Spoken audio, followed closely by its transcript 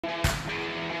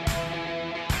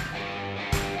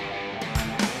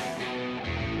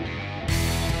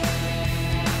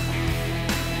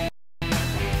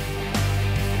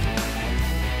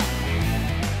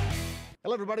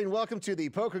Hello, everybody, and welcome to the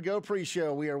PokerGO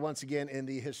pre-show. We are once again in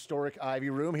the historic Ivy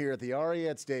Room here at the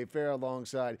Aria. It's Dave Farah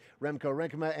alongside Remco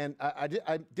Renkema. And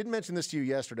I didn't mention this to you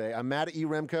yesterday. I'm mad at you,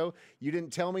 Remco. You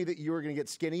didn't tell me that you were going to get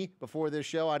skinny before this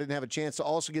show. I didn't have a chance to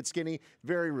also get skinny.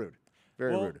 Very rude.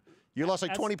 Very rude. You lost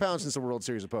like 20 pounds since the World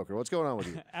Series of Poker. What's going on with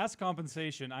you? As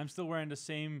compensation, I'm still wearing the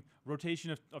same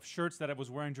rotation of shirts that I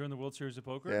was wearing during the World Series of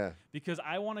Poker. Yeah. Because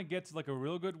I want to get to like a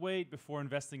real good weight before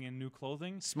investing in new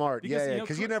clothing. Smart. Because, yeah.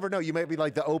 Because you never know. You might be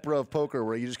like the Oprah of poker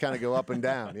where you just kind of go up and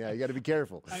down. Yeah, you got to be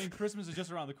careful. I mean, Christmas is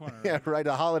just around the corner. Right? Yeah, right.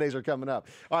 The holidays are coming up.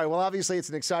 All right. Well, obviously, it's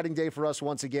an exciting day for us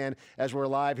once again as we're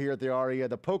live here at the Aria.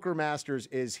 The Poker Masters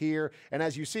is here. And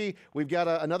as you see, we've got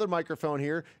another microphone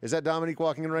here. Is that Dominique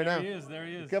walking in right now? There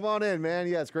he is. Come on in, man.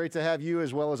 Yeah, it's great to have you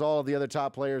as well as all of the other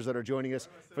top players that are joining us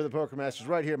for the Poker Masters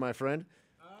right here, my friend.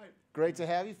 Great to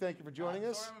have you. Thank you for joining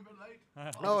us. Sorry I'm a bit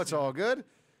late. Oh, it's all good.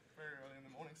 Very early in the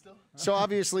morning still. So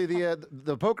obviously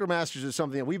the Poker Masters is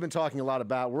something that we've been talking a lot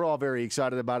about. We're all very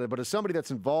excited about it. But as somebody that's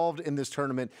involved in this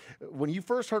tournament, when you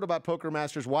first heard about Poker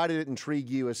Masters, why did it intrigue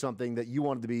you as something that you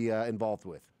wanted to be involved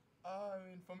with? I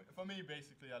mean, for me,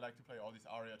 basically, I like to play all these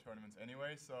Aria tournaments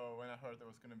anyway. So when I heard there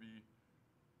was going to be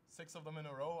 6 of them in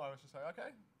a row, I was just like,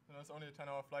 okay, it's only a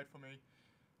 10-hour flight for me.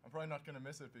 I'm probably not going to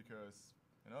miss it because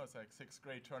it's like 6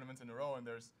 great tournaments in a row, and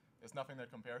there's nothing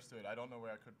that compares to it. I don't know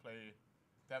where I could play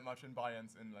that much in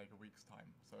buy-ins in like a week's time.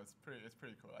 So it's pretty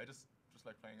cool. I just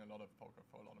like playing a lot of poker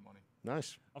for a lot of money.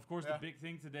 Nice. Of course, the big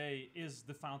thing today is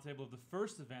the final table of the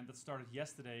first event that started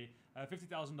yesterday.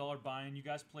 $50,000 buy-in. You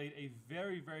guys played a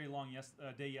very, very long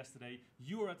day yesterday.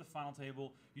 You were at the final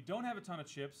table. You don't have a ton of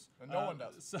chips. No one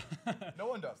does. No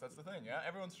one does. That's the thing. Yeah,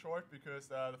 everyone's short because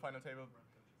the final table.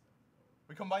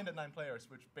 We combined at 9 players,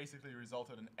 which basically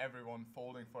resulted in everyone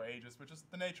folding for ages, which is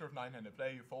the nature of 9-handed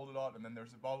play. You fold a lot, and then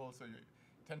there's a bubble, so you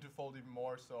tend to fold even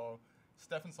more. So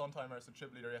Stefan Sontheimer, as the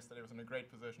chip leader yesterday, was in a great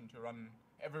position to run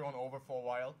everyone over for a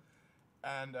while.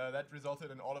 And that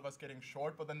resulted in all of us getting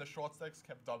short, but then the short stacks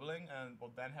kept doubling, and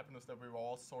what then happened was that we were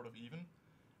all sort of even.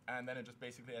 And then it just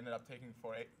basically ended up taking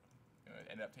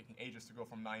ages to go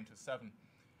from 9 to 7.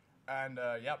 And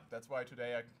that's why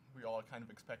today we all kind of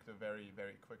expect a very,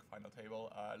 very quick final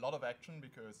table. A lot of action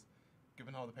because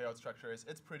given how the payout structure is,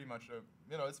 it's pretty much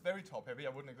it's very top heavy. I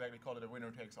wouldn't exactly call it a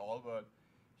winner takes all, but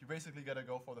you basically got to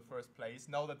go for the first place.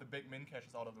 Now that the big min cash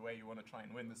is out of the way, you want to try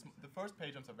and win. The first pay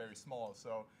jumps are very small,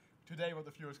 so today what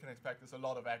the viewers can expect is a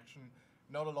lot of action,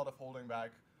 not a lot of holding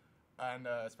back, and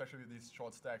especially with these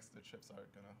short stacks, the chips are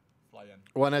going to fly in.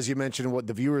 Well, and as you mentioned, what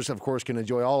the viewers, of course, can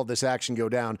enjoy all of this action go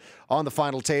down on the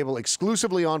final table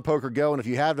exclusively on PokerGO. And if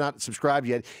you have not subscribed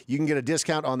yet, you can get a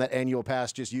discount on that annual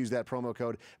pass. Just use that promo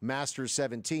code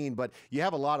MASTERS17. But you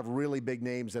have a lot of really big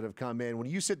names that have come in. When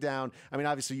you sit down, I mean,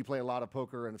 obviously you play a lot of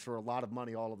poker and for a lot of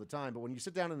money all of the time. But when you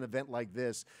sit down at an event like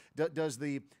this, does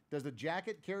the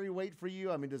jacket carry weight for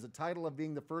you? I mean, does the title of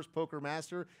being the first poker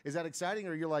master, is that exciting,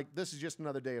 or you're like, this is just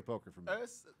another day of poker for me?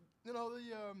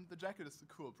 The jacket is a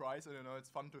cool prize, and it's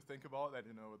fun to think about that.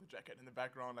 With the jacket in the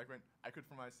background, like when I could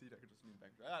from my seat, I could just lean back.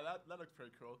 That looks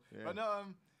pretty cool. Yeah. But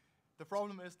the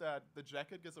problem is that the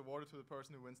jacket gets awarded to the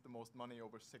person who wins the most money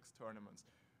over 6 tournaments.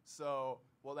 So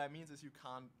what that means is you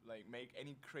can't like make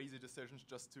any crazy decisions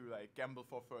just to like gamble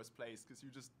for first place because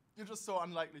you're just so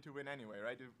unlikely to win anyway,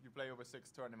 right? You play over 6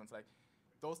 tournaments, like.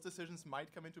 Those decisions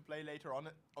might come into play later on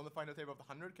the final table of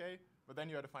the 100K, but then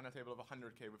you're at a final table of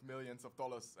 100K with millions of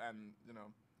dollars, and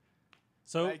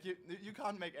So like you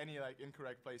can't make any like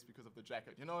incorrect plays because of the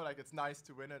jacket. Like it's nice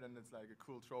to win it and it's like a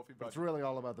cool trophy, but It's really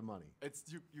all about the money. It's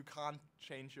you can't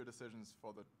change your decisions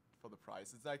for the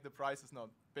prize. It's like the prize is not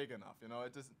big enough. It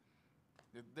doesn't.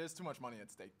 There's too much money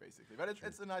at stake basically, but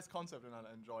it's a nice concept and I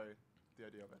enjoy the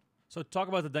idea of it. So talk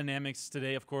about the dynamics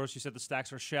today. Of course, you said the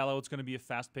stacks are shallow. It's going to be a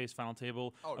fast-paced final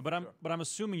table. But I'm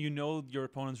assuming you know your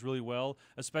opponents really well,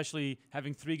 especially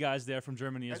having 3 guys there from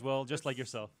Germany as well, just like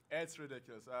yourself. It's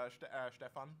ridiculous.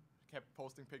 Stefan kept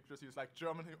posting pictures. He was like,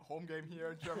 German home game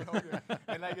here, German home game,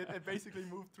 and like it basically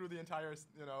moved through the entire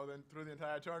through the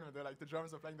entire tournament. They're like, the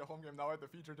Germans are playing the home game now at the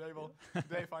feature table,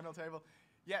 today final table.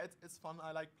 Yeah, it's fun.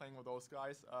 I like playing with those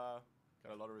guys.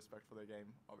 Got a lot of respect for their game,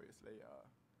 obviously.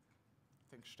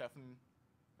 I think Stefan,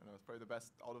 is probably the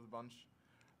best out of the bunch,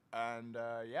 and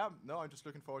I'm just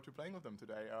looking forward to playing with them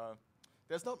today.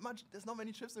 There's not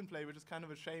many chips in play, which is kind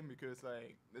of a shame because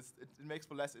like it makes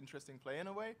for less interesting play in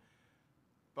a way.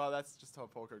 But that's just how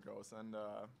poker goes, and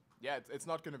it's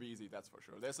not going to be easy, that's for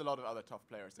sure. There's a lot of other tough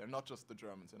players there, not just the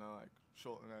Germans. Like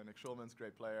Nick Schulman's a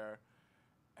great player,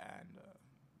 and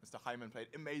Mr. Hyman played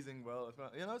amazing well as well.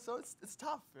 So it's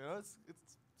tough. It's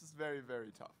just very,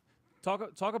 very tough.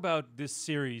 Talk about this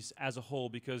series as a whole,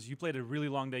 because you played a really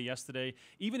long day yesterday.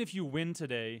 Even if you win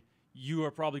today, you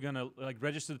are probably going to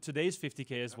register today's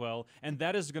 50K as well, and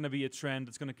that is going to be a trend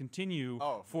that's going to continue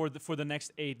for the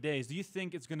next 8 days. Do you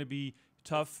think it's going to be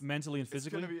tough mentally and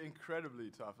physically? It's going to be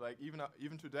incredibly tough. Like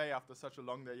even today, after such a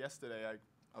long day yesterday, I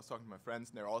was talking to my friends,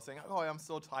 and they're all saying, "Oh, I'm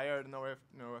so tired, and now I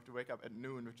have to wake up at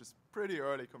noon," which is pretty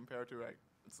early compared to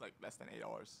it's like less than 8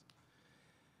 hours.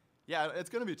 Yeah, it's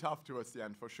going to be tough towards the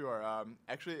end for sure.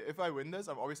 Actually, if I win this,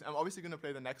 I'm obviously going to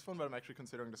play the next one, but I'm actually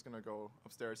considering just going to go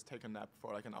upstairs, take a nap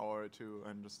for like an hour or two,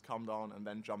 and just calm down, and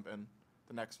then jump in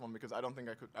the next one, because I don't think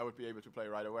I would be able to play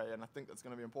right away, and I think that's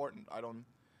going to be important. I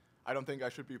don't think I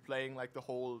should be playing like the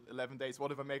whole 11 days.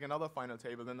 What if I make another final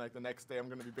table? Then like the next day I'm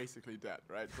going to be basically dead,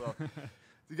 right? So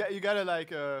you gotta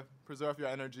like preserve your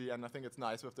energy, and I think it's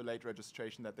nice with the late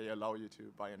registration that they allow you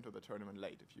to buy into the tournament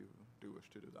late if you do wish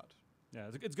to do that. Yeah,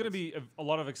 it's going to be a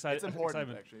lot of excitement. It's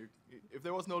important, actually. If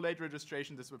there was no late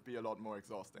registration, this would be a lot more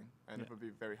exhausting, and it would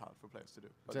be very hard for players to do.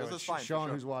 But this is fine. Sean,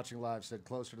 who's watching live, said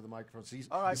closer to the microphone. So you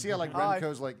see how like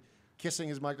Remco's like kissing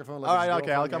his microphone? Like all right,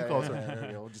 okay, I'll come closer.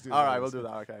 We'll just do all right, we'll do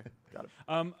that. Okay, got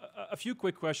it. A few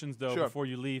quick questions though before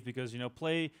you leave, because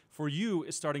play for you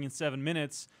is starting in 7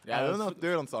 minutes. Yeah, we don't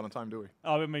do it on Sun time, do we?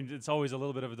 I mean, it's always a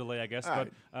little bit of a delay, I guess. All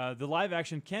but the live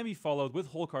action can be followed with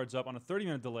hole cards up on a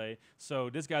 30-minute delay. So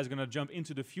this guy's gonna jump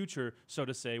into the future, so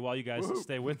to say, while you guys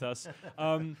stay with us.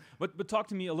 But talk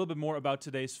to me a little bit more about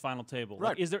today's final table. Right.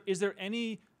 Like, is there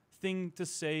anything to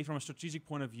say from a strategic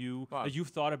point of view that you've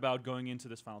thought about going into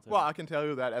this final table? Well, I can tell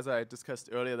you that, as I discussed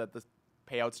earlier, that the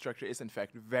payout structure is in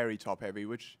fact very top-heavy,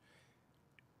 which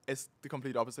is the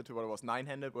complete opposite to what it was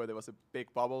 9-handed, where there was a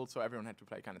big bubble, so everyone had to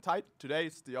play kind of tight. Today,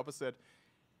 it's the opposite.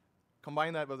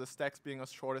 Combine that with the stacks being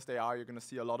as short as they are, you're going to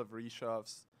see a lot of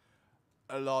reshoves,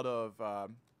 a lot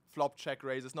of flop check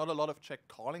raises, not a lot of check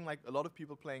calling, like a lot of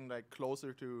people playing like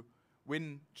closer to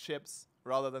win chips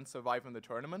rather than survive in the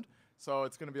tournament. So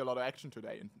it's going to be a lot of action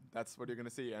today, and that's what you're going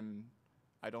to see. And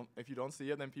if you don't see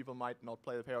it, then people might not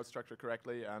play the payout structure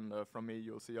correctly, and from me,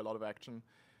 you'll see a lot of action.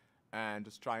 And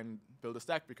just try and build a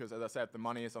stack, because, as I said, the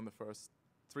money is on the first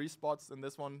 3 spots in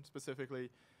this one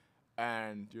specifically,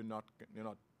 and you're not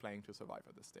playing to survive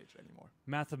at this stage anymore.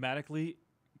 Mathematically,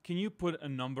 can you put a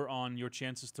number on your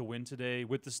chances to win today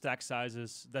with the stack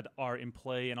sizes that are in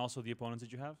play and also the opponents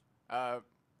that you have?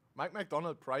 Mike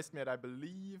McDonald priced me at, I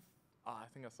believe, I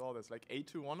think I saw this, like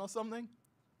 8-1 or something.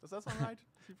 Does that sound right?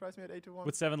 He priced me at 8-1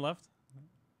 with 7 left.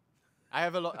 I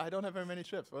have a lot. I don't have very many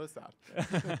chips. What is that?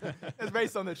 It's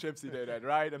based on the chips he did it,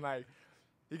 right? And like,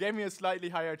 he gave me a slightly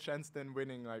higher chance than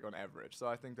winning, like on average. So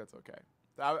I think that's okay.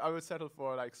 I would settle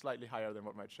for like slightly higher than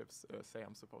what my chips say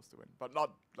I'm supposed to win, but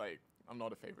not like I'm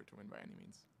not a favorite to win by any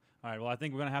means. All right. Well, I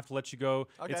think we're gonna have to let you go.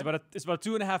 Okay. It's about a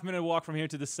 2.5 minute walk from here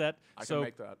to the set. I can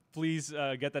make that. Please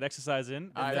get that exercise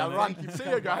in. I'll run. See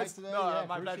you guys. No,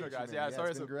 my pleasure, guys. Yeah,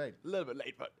 sorry, it's been great. A little bit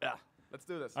late, but yeah, let's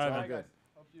do this. All right, guys.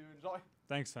 Hope you enjoy.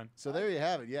 Thanks, Sven. So there you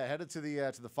have it. Yeah, headed to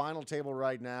the final table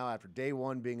right now after day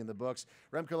 1 being in the books.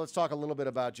 Remco, let's talk a little bit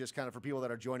about, just kind of for people that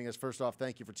are joining us. First off,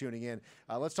 thank you for tuning in.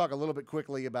 Let's talk a little bit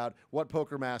quickly about what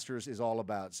Poker Masters is all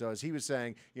about. So as he was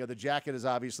saying, the jacket is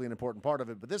obviously an important part of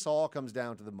it, but this all comes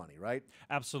down to the money, right?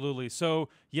 Absolutely. So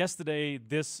yesterday,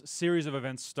 this series of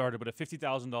events started with a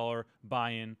 $50,000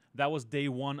 buy-in. That was day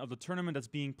 1 of the tournament that's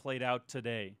being played out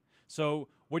today. So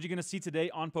what you're going to see today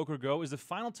on PokerGO is the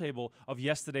final table of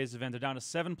yesterday's event. They're down to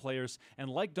 7 players, and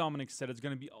like Dominic said, it's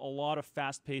going to be a lot of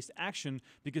fast-paced action,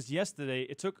 because yesterday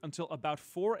it took until about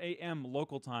 4 a.m.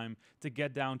 local time to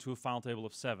get down to a final table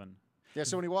of 7. Yeah,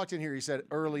 so when he walked in here, he said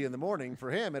early in the morning.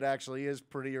 For him, it actually is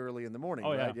pretty early in the morning,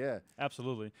 right? Yeah,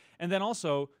 absolutely. And then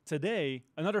also, today,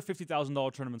 another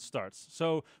 $50,000 tournament starts.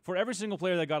 So for every single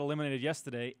player that got eliminated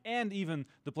yesterday, and even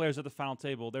the players at the final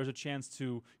table, there's a chance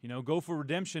to, go for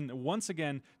redemption once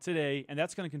again today, and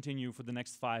that's going to continue for the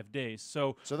next 5 days.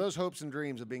 So those hopes and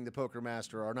dreams of being the Poker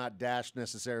Master are not dashed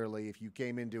necessarily if you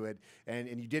came into it and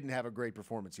you didn't have a great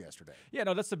performance yesterday. Yeah,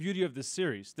 no, that's the beauty of this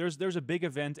series. There's a big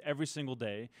event every single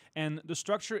day, and the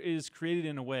structure is created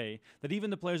in a way that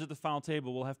even the players at the final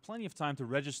table will have plenty of time to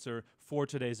register for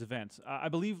today's event. I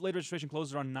believe late registration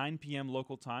closes around 9 p.m.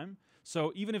 local time.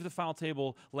 So even if the final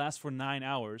table lasts for 9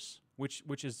 hours, which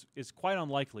is quite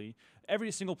unlikely,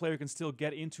 every single player can still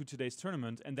get into today's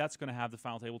tournament, and that's going to have the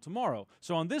final table tomorrow.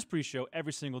 So on this pre-show,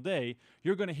 every single day,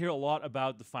 you're going to hear a lot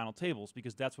about the final tables,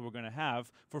 because that's what we're going to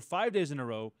have for 5 days in a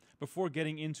row before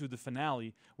getting into the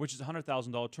finale, which is a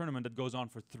 $100,000 tournament that goes on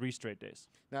for 3 straight days.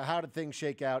 Now, how did things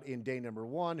shake out in day number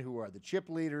 1? Who are the chip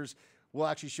leaders? we'll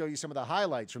actually show you some of the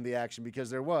highlights from the action because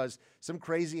there was some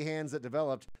crazy hands that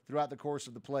developed throughout the course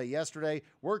of the play yesterday.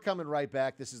 We're coming right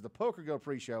back. This is the PokerGo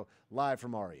pre-show live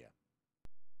from Aria.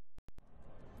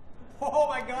 Oh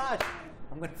my gosh!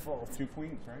 I'm gonna fold. 2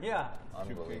 queens, right? Yeah.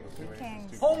 Two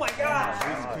kings. Oh my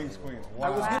gosh! Kings, queens. I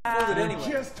was gonna fold it anyway.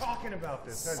 Just talking about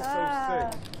this. That's so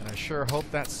sick. And I sure hope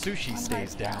that sushi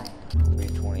stays down.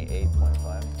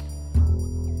 328.5.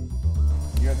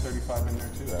 You had 35 in there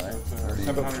too. So it's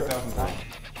 700,000 points.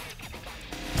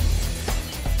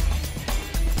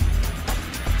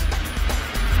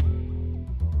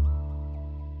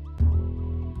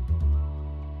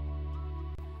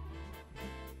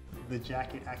 The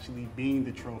jacket actually being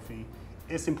the trophy,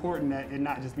 it's important that it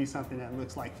not just be something that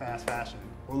looks like fast fashion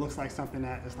or looks like something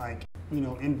that is like, you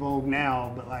know, in vogue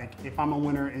now, but like if I'm a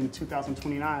winner in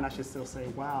 2029, I should still say,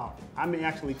 wow, I may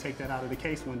actually take that out of the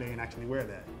case one day and actually wear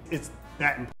that. It's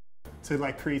that important to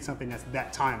like create something that's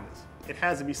that timeless. It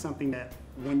has to be something that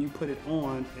when you put it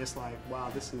on, it's like, wow,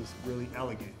 this is really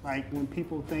elegant. Like when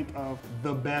people think of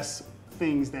the best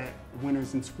things that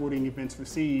winners in sporting events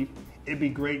receive, it'd be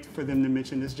great for them to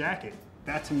mention this jacket.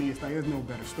 That to me is like, there's no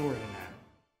better story than that.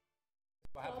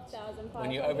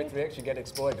 When you over 3x, you get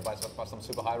exploited by some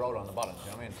super high roller on the bottom.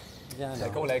 You know what I mean? Yeah,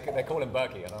 They call him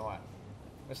Berkey. I don't know why.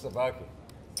 Mr. Berkey.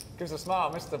 Gives a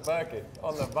smile, Mr. Berkey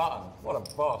on the button. What a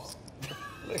boss!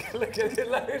 look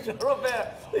at Robert.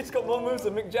 He's got more moves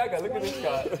than Mick Jagger. Look at this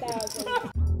guy.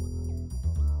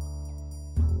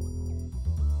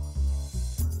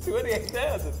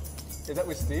 28,000. Is that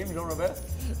with Steam, Jean-Robert?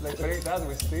 Like 28,000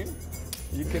 with Steam?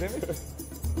 Are you kidding me?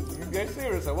 You get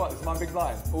serious or what? It's my big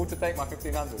line. All to take my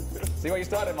 1,500. See what you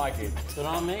started, Mikey? Is it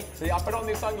on me? See, I put on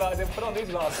these sunglasses, put on these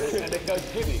glasses, and it goes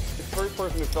giddy. The first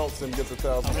person who felt sim gets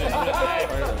 1,000.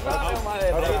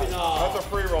 That's a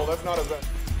free roll. That's not a bet.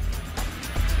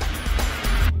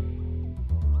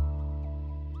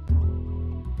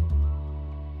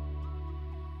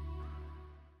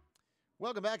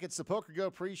 Welcome back. It's the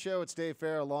PokerGo pre-show. It's Dave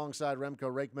Farah alongside Remco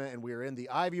Reikma, and we are in the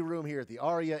Ivy Room here at the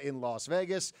Aria in Las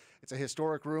Vegas. It's a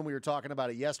historic room. We were talking about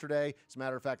it yesterday. As a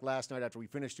matter of fact, last night after we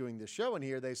finished doing this show in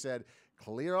here, they said,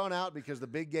 clear on out because the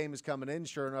big game is coming in.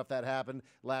 Sure enough, that happened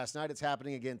last night. It's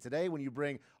happening again today. When you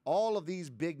bring all of these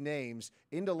big names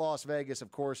into Las Vegas,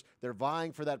 of course, they're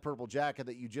vying for that purple jacket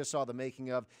that you just saw the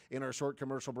making of in our short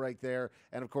commercial break there.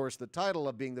 And, of course, the title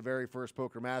of being the very first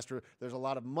Poker Master. There's a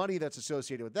lot of money that's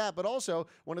associated with that. But also,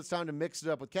 when it's time to mix it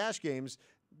up with cash games,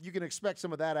 you can expect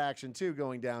some of that action, too,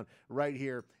 going down right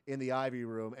here in the Ivy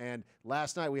Room. And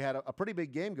last night we had a pretty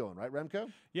big game going, right,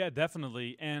 Remco? Yeah,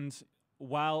 definitely. And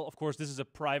while, of course, this is a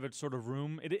private sort of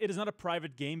room, it is not a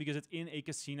private game because it's in a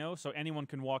casino, so anyone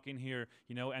can walk in here,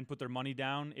 you know, and put their money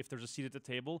down if there's a seat at the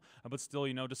table. But still,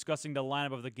 you know, discussing the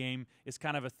lineup of the game is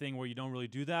kind of a thing where you don't really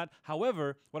do that.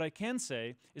 However, what I can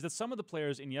say is that some of the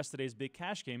players in yesterday's big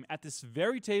cash game at this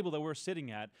very table that we're sitting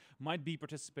at might be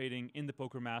participating in the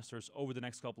Poker Masters over the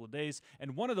next couple of days.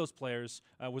 And one of those players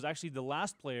was actually the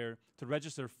last player to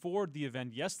register for the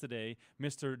event yesterday,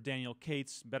 Mr. Daniel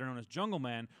Cates, better known as Jungle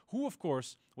Man, who, of course,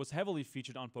 was heavily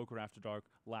featured on Poker After Dark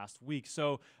last week.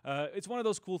 So it's one of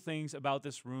those cool things about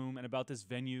this room and about this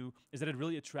venue is that it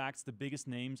really attracts the biggest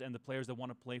names and the players that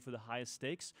want to play for the highest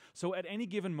stakes. So at any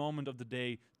given moment of the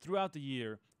day throughout the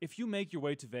year, if you make your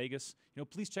way to Vegas, you know,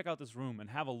 please check out this room and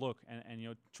have a look and you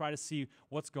know, try to see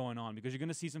what's going on because you're going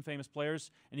to see some famous players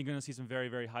and you're going to see some very,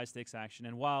 very high stakes action.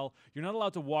 And while you're not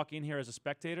allowed to walk in here as a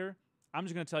spectator, I'm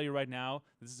just going to tell you right now,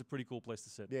 this is a pretty cool place to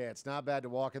sit. Yeah, it's not bad to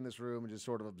walk in this room and just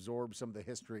sort of absorb some of the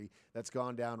history that's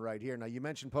gone down right here. Now, you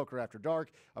mentioned Poker After Dark.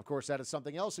 Of course, that is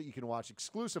something else that you can watch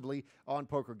exclusively on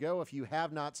PokerGo. If you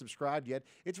have not subscribed yet,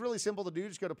 it's really simple to do.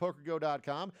 Just go to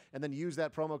PokerGo.com and then use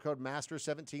that promo code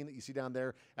MASTER17 that you see down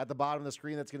there at the bottom of the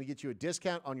screen. That's going to get you a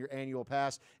discount on your annual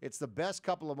pass. It's the best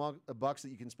couple of bucks that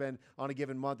you can spend on a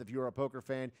given month if you're a poker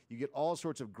fan. You get all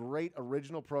sorts of great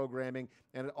original programming,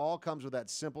 and it all comes with that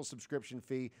simple subscription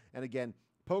fee. And again,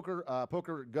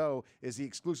 PokerGo is the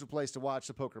exclusive place to watch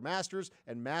the Poker Masters,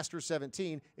 and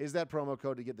Master17 is that promo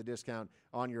code to get the discount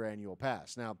on your annual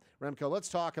pass. Now, Remco, let's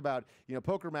talk about, you know,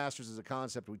 Poker Masters as a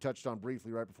concept we touched on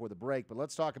briefly right before the break, but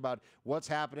let's talk about what's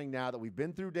happening now that we've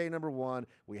been through day number one.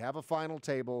 We have a final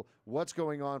table. What's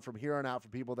going on from here on out for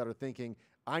people that are thinking,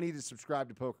 I need to subscribe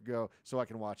to PokerGo so I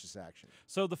can watch this action?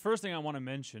 So the first thing I want to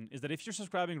mention is that if you're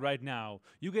subscribing right now,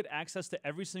 you get access to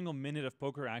every single minute of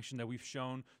poker action that we've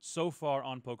shown so far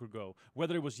on on PokerGo.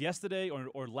 Whether it was yesterday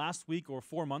or last week or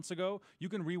 4 months ago, you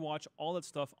can rewatch all that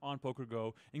stuff on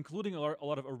PokerGo, including a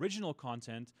lot of original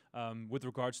content with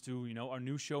regards to our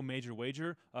new show Major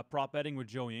Wager, prop betting with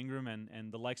Joey Ingram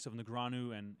and the likes of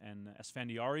Negreanu and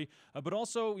Esfandiari. But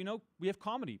also, we have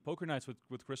comedy, Poker Nights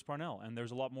with Chris Parnell, and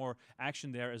there's a lot more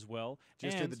action there as well.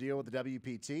 Just did the deal with the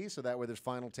WPT, so that way there's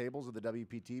final tables of the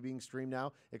WPT being streamed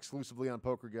now exclusively on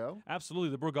PokerGo. Absolutely.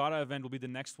 The Borgata event will be the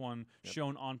next one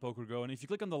shown on PokerGo. And if you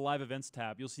click on the live events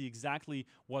tab, you'll see exactly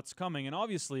what's coming. And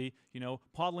obviously,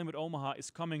 Pod Limit Omaha is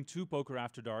coming to Poker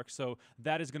After Dark, so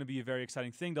that is going to be a very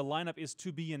exciting thing. The lineup is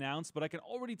to be announced, but I can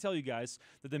already tell you guys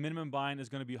that the minimum buy-in is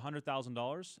going to be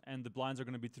 $100,000 and the blinds are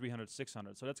going to be $300,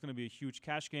 $600. So that's going to be a huge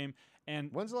cash game.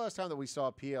 And when's the last time that we saw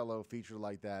a PLO feature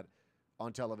like that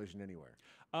on television anywhere?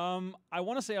 I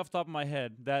want to say off the top of my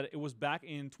head that it was back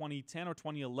in 2010 or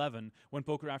 2011 when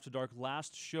Poker After Dark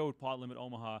last showed Pot Limit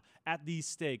Omaha at these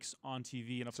stakes on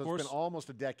TV. And of course, it's been almost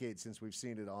a decade since we've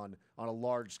seen it on a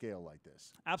large scale like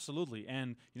this. Absolutely.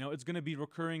 And, it's going to be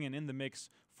recurring and in the mix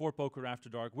for Poker After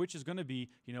Dark, which is going to be,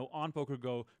 on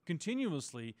PokerGo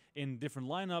continuously in different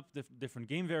lineup, different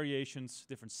game variations,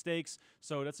 different stakes.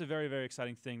 So that's a very, very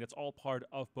exciting thing. That's all part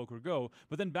of PokerGo.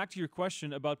 But then back to your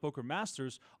question about Poker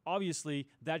Masters, obviously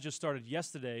that just started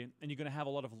yesterday, and you're going to have a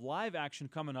lot of live action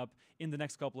coming up in the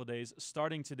next couple of days,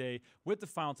 starting today with the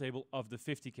final table of the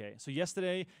 50K. So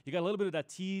yesterday, you got a little bit of that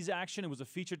tease action. It was a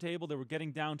feature table. They were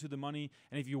getting down to the money,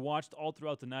 and if you watched all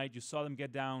throughout the night, you saw them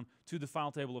get down to the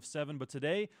final table of 7. But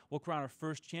today, we'll crown our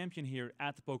first champion here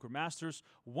at the Poker Masters.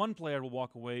 One player will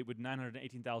walk away with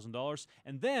 $918,000,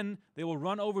 and then they will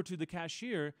run over to the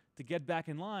cashier to get back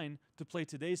in line to play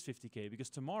today's 50K, because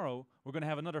tomorrow we're going to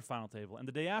have another final table, and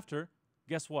the day after,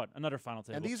 guess what? Another final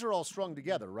table. And these are all strung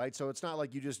together, right? So it's not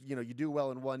like you just, you do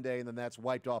well in one day and then that's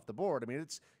wiped off the board. I mean,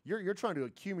 it's you're trying to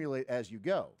accumulate as you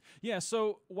go. Yeah,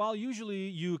 so while usually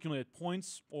you accumulate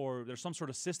points or there's some sort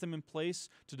of system in place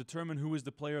to determine who is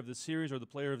the player of the series or the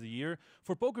player of the year,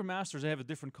 for Poker Masters, they have a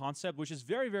different concept, which is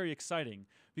very, very exciting.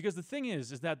 Because the thing is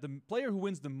that the player who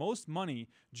wins the most money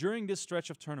during this stretch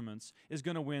of tournaments is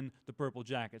going to win the purple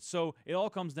jacket. So it all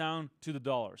comes down to the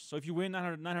dollars. So if you win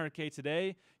 900K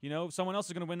today, someone else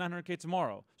is going to win 900K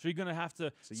tomorrow. So you're going to have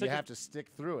to... So you have to stick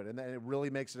through it, and then it really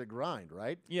makes it a grind,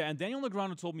 right? Yeah, and Daniel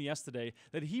Negreanu told me yesterday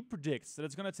that he predicts that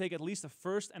it's going to take at least a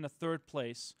first and a third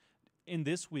place in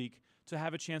this week to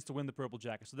have a chance to win the purple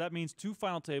jacket. So that means 2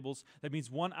 final tables. That means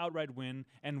 1 outright win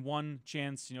and 1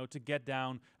 chance, to get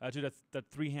down to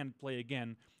that 3-handed play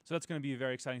again. So that's going to be a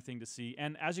very exciting thing to see.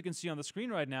 And as you can see on the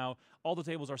screen right now, all the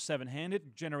tables are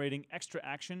 7-handed, generating extra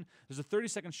action. There's a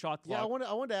 30-second shot clock. Yeah,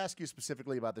 I wanted to ask you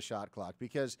specifically about the shot clock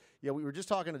because we were just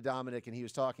talking to Dominic, and he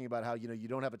was talking about how you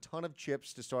don't have a ton of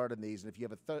chips to start in these, and if you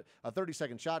have a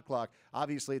 30-second shot clock,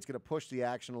 obviously it's going to push the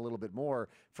action a little bit more.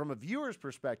 From a viewer's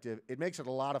perspective, it makes it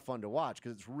a lot of fun to watch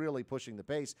because it's really pushing the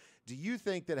pace. Do you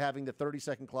think that having the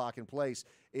 30-second clock in place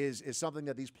is something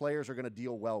that these players are going to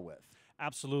deal well with?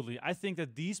 Absolutely. I think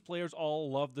that these players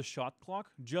all love the shot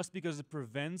clock just because it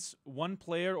prevents one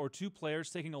player or 2 players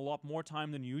taking a lot more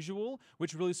time than usual,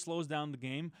 which really slows down the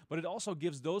game, but it also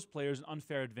gives those players an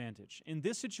unfair advantage. In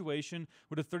this situation,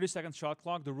 with a 30-second shot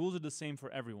clock, the rules are the same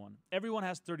for everyone. Everyone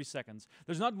has 30 seconds.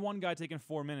 There's not one guy taking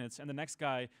 4 minutes and the next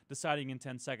guy deciding in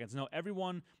 10 seconds. No,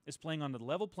 everyone is playing on the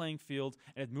level playing field,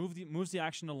 and it moves the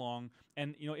action along.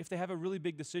 And, if they have a really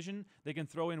big decision, they can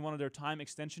throw in one of their time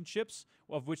extension chips,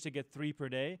 of which they get 3 per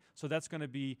day. So that's going to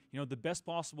be, the best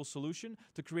possible solution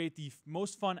to create the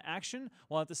most fun action,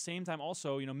 while at the same time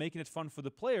also, making it fun for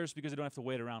the players because they don't have to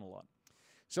wait around a lot.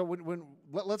 So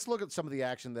let's look at some of the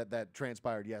action that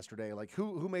transpired yesterday. Like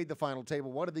who made the final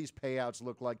table? What do these payouts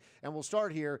look like? And we'll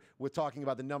start here with talking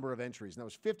about the number of entries. And there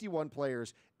was 51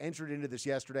 players entered into this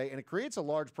yesterday, and it creates a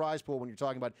large prize pool when you're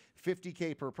talking about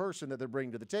 $50K per person that they're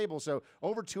bringing to the table. So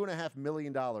over $2.5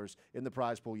 million in the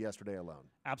prize pool yesterday alone.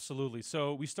 Absolutely.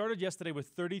 So we started yesterday with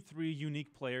 33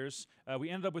 unique players. We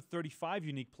ended up with 35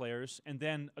 unique players, and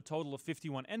then a total of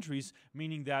 51 entries,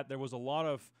 meaning that there was a lot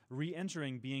of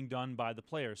re-entering being done by the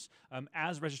players.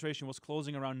 As registration was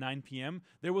closing around 9 p.m.,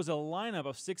 there was a lineup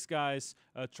of 6 guys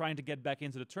trying to get back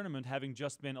into the tournament, having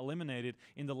just been eliminated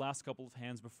in the last couple of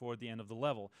hands before the end of the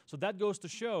level. So that goes to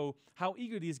show how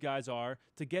eager these guys are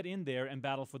to get in there and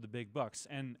battle for the big bucks.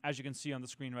 And as you can see on the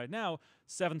screen right now,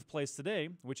 7th place today,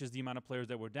 which is the amount of players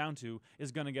that we're down to,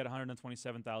 is going to get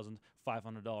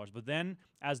 $127,500. But then,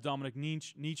 as Dominic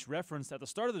Nietzsche referenced at the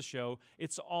start of the show,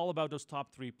 it's all about those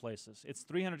top 3 places. It's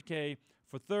 $300K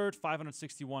for third,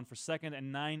 $561 for second,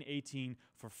 and $918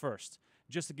 for first.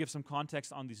 Just to give some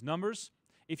context on these numbers,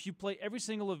 if you play every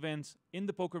single event in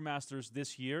the Poker Masters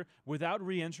this year without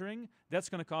re-entering, that's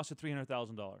going to cost you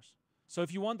 $300,000. So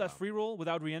if you want that free roll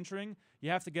without re-entering, you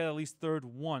have to get at least third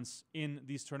once in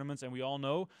these tournaments, and we all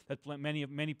know that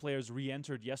many players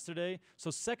re-entered yesterday. So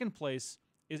second place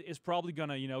is probably going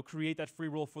to, create that free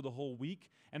roll for the whole week,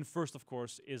 and first, of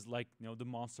course, is like, the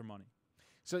monster money.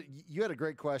 So you had a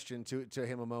great question to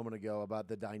him a moment ago about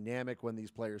the dynamic when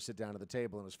these players sit down at the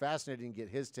table, and it was fascinating to get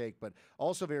his take, but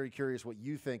also very curious what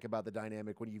you think about the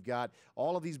dynamic when you've got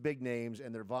all of these big names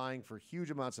and they're vying for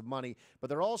huge amounts of money, but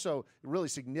they're also really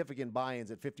significant buy-ins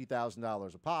at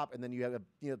 $50,000 a pop, and then you have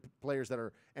players that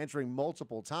are entering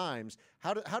multiple times.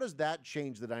 How does that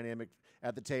change the dynamic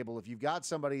at the table if you've got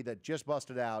somebody that just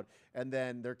busted out and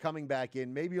then they're coming back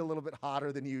in maybe a little bit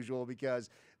hotter than usual because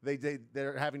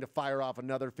they're having to fire off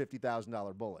another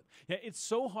 $50,000 bullet? Yeah, it's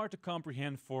so hard to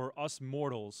comprehend for us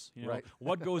mortals, right.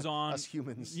 What goes on. Us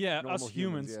humans. Yeah, us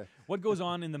humans. Yeah. What goes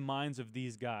on in the minds of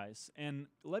these guys. And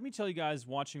let me tell you guys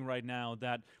watching right now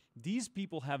that these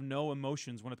people have no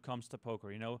emotions when it comes to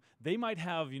poker. They might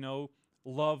have,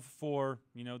 love for,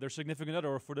 their significant other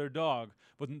or for their dog,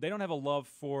 but they don't have a love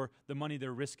for the money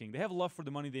they're risking. They have a love for the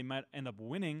money they might end up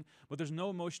winning, but there's no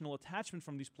emotional attachment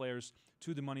from these players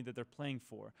to the money that they're playing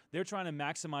for. They're trying to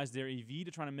maximize their EV,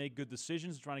 they're trying to make good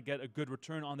decisions, they're trying to get a good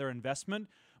return on their investment,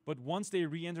 but once they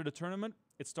re-enter the tournament,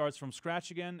 it starts from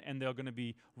scratch again, and they're going to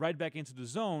be right back into the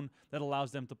zone that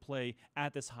allows them to play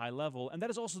at this high level. And that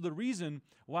is also the reason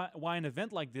why an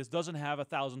event like this doesn't have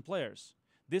 1,000 players.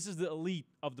 This is the elite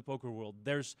of the poker world.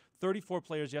 There's 34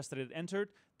 players yesterday that entered.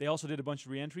 They also did a bunch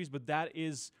of re-entries, but that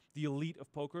is the elite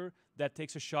of poker that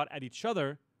takes a shot at each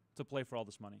other to play for all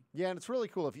this money. Yeah, and it's really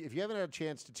cool. If you haven't had a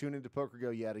chance to tune into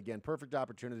PokerGo yet, again, perfect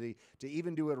opportunity to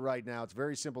even do it right now. It's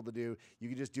very simple to do. You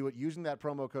can just do it using that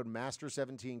promo code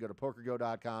MASTER17. Go to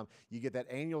PokerGo.com. You get that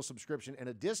annual subscription and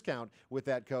a discount with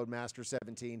that code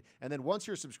MASTER17. And then once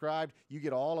you're subscribed, you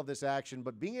get all of this action.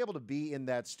 But being able to be in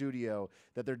that studio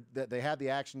that they had the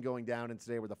action going down in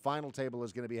today where the final table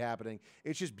is going to be happening,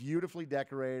 it's just beautifully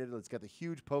decorated. It's got the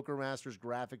huge Poker Masters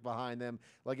graphic behind them.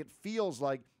 Like, it feels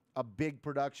like a big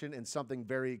production and something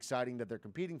very exciting that they're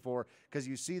competing for, because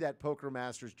you see that Poker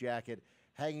Masters jacket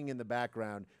hanging in the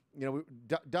background.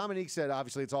 Dominique said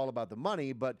obviously it's all about the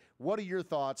money, but what are your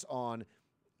thoughts on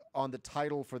the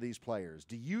title for these players?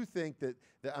 Do you think that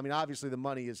obviously the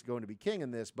money is going to be king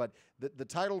in this, but the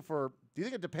title do you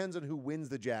think it depends on who wins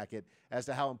the jacket as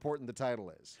to how important the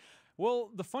title is? Well,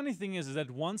 the funny thing is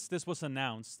that once this was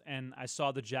announced and I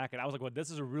saw the jacket, I was like, well, this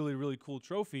is a really, really cool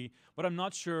trophy, but I'm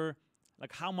not sure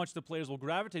how much the players will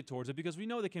gravitate towards it, because we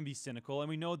know they can be cynical and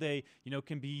we know they,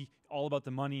 can be all about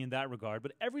the money in that regard.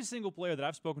 But every single player that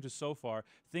I've spoken to so far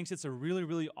thinks it's a really,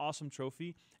 really awesome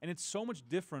trophy, and it's so much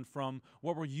different from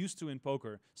what we're used to in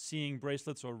poker, seeing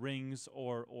bracelets or rings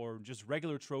or just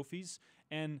regular trophies.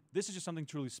 And this is just something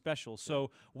truly special.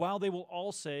 So while they will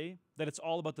all say that it's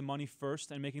all about the money first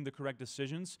and making the correct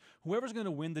decisions, whoever's going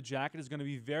to win the jacket is going to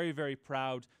be very, very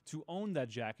proud to own that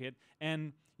jacket.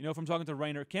 And if I'm talking to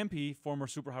Rainer Kempe, former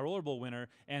Super High Roller Bowl winner,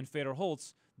 and Fedor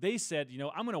Holtz, they said,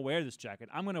 I'm going to wear this jacket.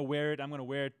 I'm going to wear it. I'm going to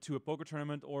wear it to a poker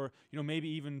tournament, or maybe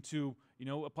even to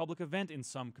a public event in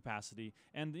some capacity.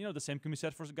 And the same can be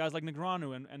said for guys like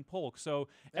Negreanu and Polk. So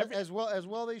as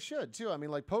well they should too. I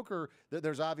mean, like poker,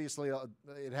 there's obviously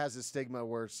it has this stigma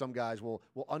where some guys will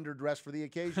underdress for the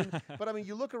occasion. But I mean,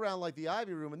 you look around like the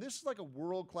Ivy Room, and this is like a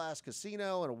world-class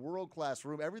casino and a world-class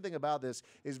room. Everything about this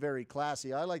is very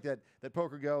classy. I like that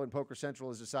PokerGo and Poker Central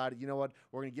has decided, we're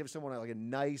going to give someone like a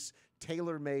nice,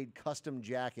 tailor-made custom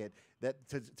jacket that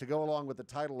to go along with the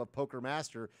title of Poker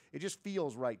Master. It just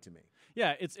feels right to me.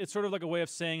 Yeah, it's sort of like a way of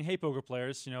saying, hey, poker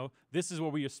players, this is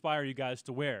what we aspire you guys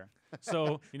to wear.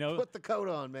 So, put the coat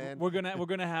on, man. We're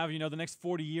gonna have, the next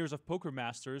 40 years of Poker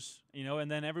Masters, and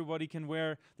then everybody can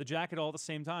wear the jacket all at the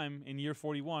same time in year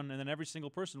 41, and then every single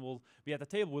person will be at the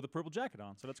table with a purple jacket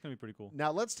on. So that's gonna be pretty cool.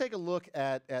 Now let's take a look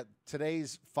at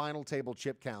today's final table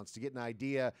chip counts to get an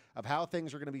idea of how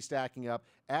things are going to be stacking up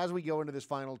as we go into this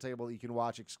final table that you can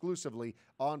watch exclusively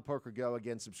on PokerGo.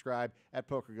 Again, subscribe at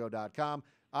PokerGo.com.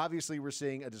 Obviously, we're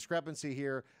seeing a discrepancy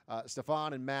here.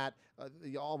 Stefan and Matt,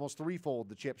 almost threefold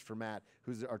the chips for Matt,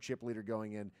 who's our chip leader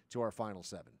going into our final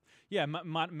seven. Yeah,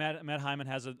 Matt Hyman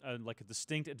has a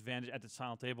distinct advantage at the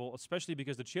final table, especially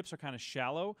because the chips are kind of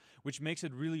shallow, which makes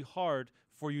it really hard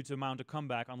for you to mount a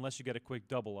comeback unless you get a quick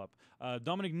double up.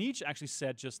 Dominic Nietzsche actually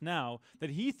said just now that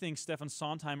he thinks Stefan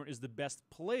Sontheimer is the best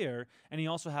player, and he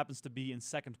also happens to be in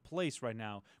second place right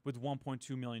now with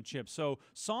 1.2 million chips. So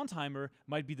Sontheimer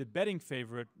might be the betting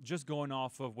favorite, just going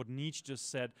off of what Nietzsche just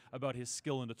said about his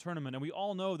skill in the tournament. And we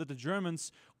all know that the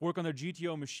Germans work on their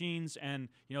GTO machines, and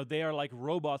they are like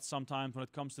robots sometimes when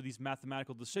it comes to these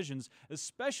mathematical decisions,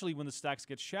 especially when the stacks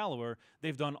get shallower.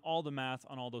 They've done all the math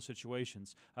on all those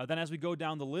situations. Then as we go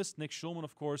down the list, Nick Schulman,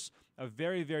 of course, a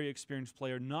very, very experienced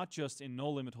player, not just in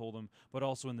no-limit hold'em, but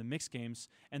also in the mixed games.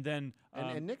 And then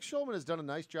and Nick Schulman has done a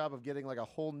nice job of getting like a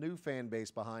whole new fan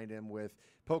base behind him with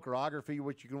Pokerography,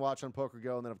 which you can watch on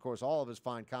PokerGo, and then, of course, all of his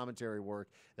fine commentary work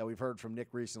that we've heard from Nick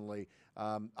recently.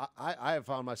 I have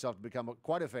found myself to become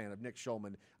quite a fan of Nick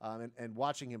Schulman, and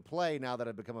watching him play now that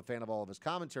I've become a fan of all of his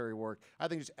commentary work, I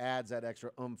think just adds that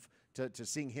extra oomph to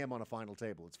seeing him on a final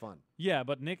table. It's fun. Yeah,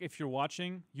 but Nick, if you're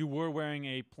watching, you were wearing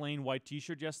a plain white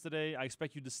T-shirt yesterday. I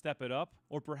expect you to step it up,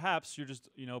 or perhaps you're just,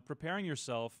 preparing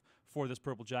yourself for this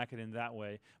purple jacket in that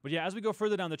way. But yeah, as we go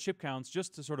further down the chip counts,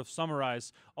 just to sort of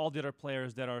summarize all the other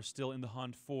players that are still in the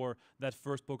hunt for that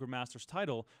first Poker Masters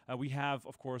title, we have,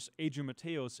 of course, Adrian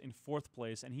Mateos in 4th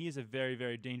place, and he is a very,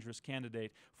 very dangerous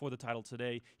candidate for the title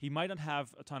today. He might not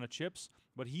have a ton of chips,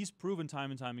 but he's proven time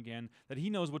and time again that he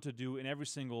knows what to do in every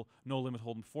single no-limit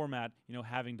hold'em format,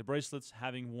 having the bracelets,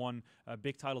 having won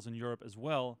big titles in Europe as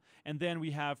well. And then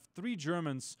we have 3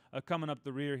 Germans coming up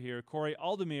the rear here. Corey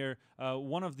Aldemir,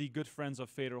 one of the good friends of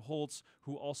Fedor Holtz,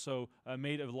 who also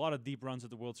made a lot of deep runs at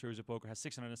the World Series of Poker, has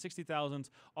 660,000.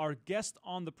 Our guest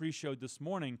on the pre-show this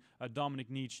morning,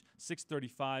 Dominic Nietzsche,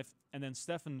 635. And then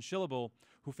Stefan Schillebel,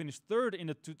 who finished 3rd in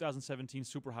the 2017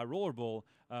 Super High Roller Bowl,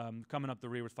 coming up the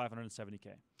rear with 570K.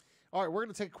 All right, we're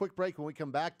going to take a quick break. When we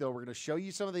come back, though, we're going to show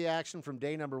you some of the action from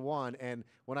day number 1. And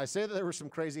when I say that there were some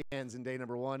crazy hands in day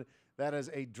number 1, that is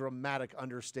a dramatic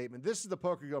understatement. This is the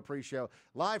PokerGo pre-show,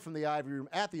 live from the Ivy Room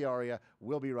at the Aria.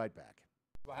 We'll be right back.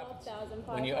 What happens?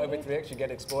 When you over 3x, you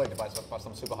get exploited by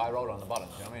some super high roller on the bottom.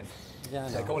 You know what I mean? Yeah,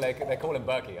 They call him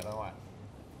Berkey. I don't know why.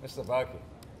 Mr. Berkey.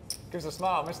 Gives a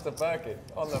smile, Mr. Berkey,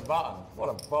 on the button. What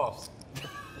a boss.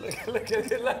 look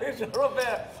at it,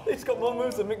 Robert. He's got more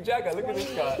moves than Mick Jagger. Look at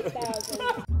this guy.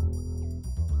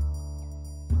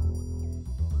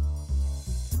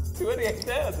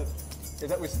 28,000. Is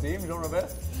that with Steam,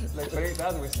 Jean-Robert? Like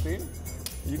 28,000 with Steam?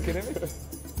 Are you kidding me?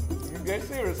 You get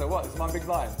serious or what? It's my big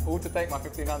line. All to take my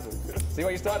 1,500. See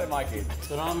what you started, Mikey?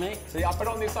 Is it on me? See, I put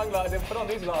on these sunglasses, put on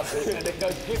these glasses, and it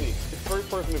goes giddy. The first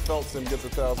person who felts him gets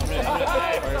 1,000. That's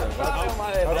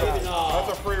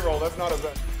a free roll. That's not a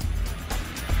bet.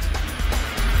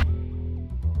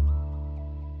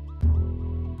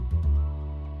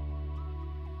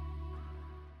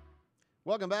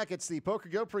 Welcome back. It's the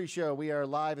PokerGo pre-show. We are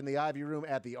live in the Ivy Room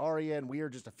at the Aria, and we are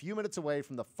just a few minutes away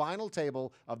from the final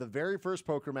table of the very first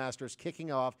Poker Masters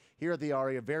kicking off here at the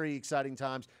Aria. Very exciting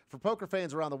times for poker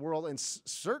fans around the world, and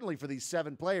certainly for these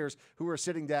 7 players who are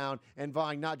sitting down and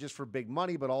vying not just for big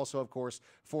money, but also, of course,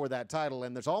 for that title.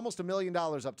 And there's almost $1 million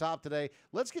up top today.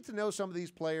 Let's get to know some of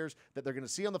these players that they're going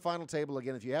to see on the final table.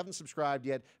 Again, if you haven't subscribed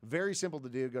yet, very simple to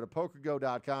do. Go to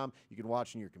PokerGo.com. You can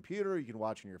watch on your computer. You can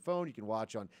watch on your phone. You can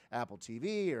watch on Apple TV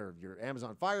or your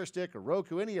Amazon Fire Stick or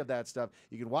Roku, any of that stuff.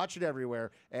 You can watch it everywhere.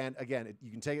 And again,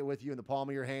 you can take it with you in the palm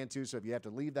of your hand too. So if you have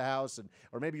to leave the house,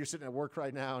 or maybe you're sitting at work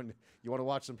right now and you want to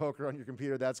watch some poker on your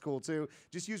computer, that's cool too.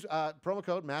 Just use promo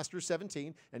code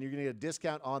MASTERS17 and you're going to get a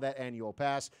discount on that annual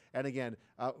pass. And again,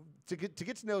 to get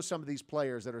to know some of these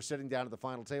players that are sitting down at the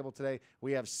final table today,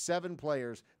 we have 7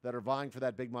 players that are vying for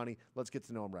that big money. Let's get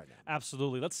to know them right now.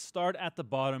 Absolutely. Let's start at the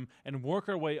bottom and work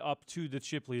our way up to the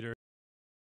chip leader.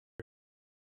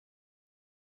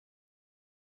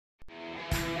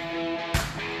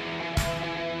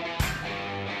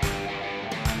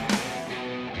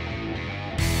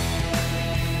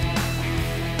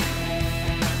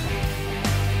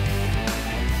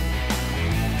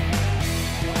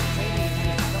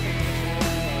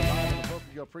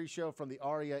 Pre-show from the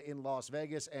Aria in Las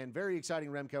Vegas, and very exciting,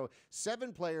 Remco.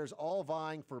 7 players all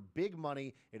vying for big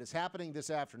money. It is happening this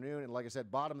afternoon, and like I said,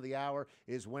 bottom of the hour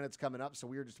is when it's coming up, so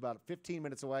we're just about 15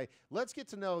 minutes away. Let's get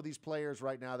to know these players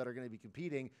right now that are going to be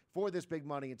competing for this big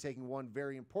money and taking one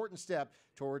very important step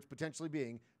towards potentially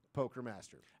being Poker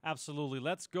Master. Absolutely.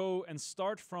 Let's go and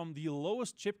start from the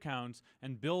lowest chip count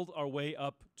and build our way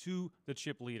up to the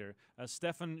chip leader.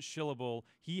 Stefan Schillebel,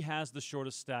 he has the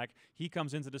shortest stack. He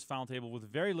comes into this final table with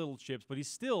very little chips, but he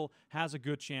still has a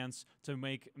good chance to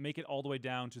make it all the way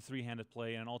down to 3-handed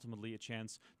play and ultimately a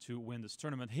chance to win this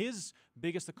tournament. His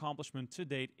biggest accomplishment to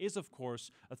date is, of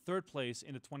course, a 3rd place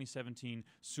in the 2017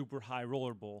 Super High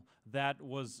Roller Bowl. That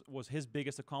was his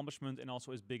biggest accomplishment and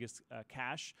also his biggest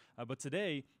cash. But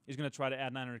today, he's going to try to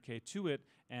add 900K to it,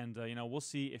 and we'll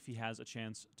see if he has a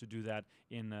chance to do that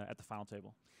at the final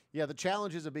table. Yeah, the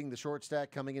challenges of being the short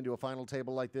stack coming into a final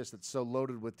table like this that's so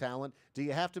loaded with talent. Do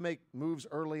you have to make moves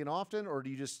early and often, or do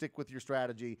you just stick with your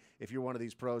strategy if you're one of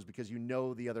these pros because you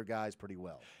know the other guys pretty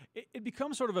well? It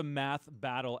becomes sort of a math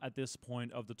battle at this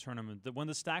point of the tournament. That when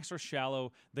the stacks are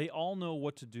shallow, they all know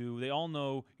what to do. They all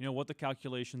know, what the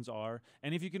calculations are.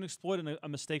 And if you can exploit a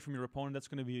mistake from your opponent, that's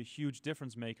going to be a huge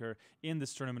difference maker in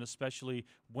this tournament, especially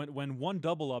when one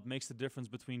double up makes the difference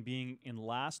between being in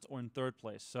last or in third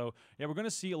place. So, yeah, we're going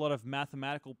to see a lot of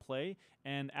mathematical play,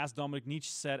 and as Dominic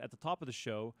Nietzsche said at the top of the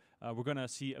show, we're going to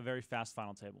see a very fast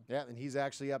final table. Yeah, and he's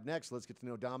actually up next. Let's get to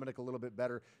know Dominic a little bit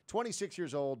better. 26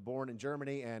 years old, born in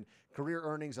Germany, and career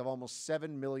earnings of almost $7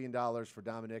 million for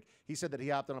Dominic. He said that he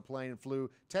hopped on a plane and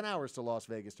flew 10 hours to Las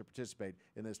Vegas to participate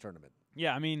in this tournament.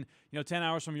 Yeah, I mean, 10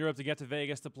 hours from Europe to get to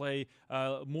Vegas to play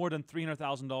more than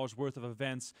 $300,000 worth of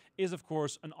events is, of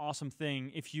course, an awesome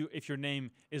thing if your name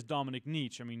is Dominic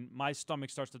Nietzsche. I mean, my stomach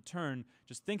starts to turn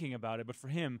just thinking about it, but for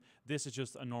him, this is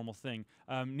just a normal thing.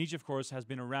 Nietzsche, of course, has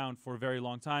been around for a very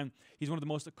long time. He's one of the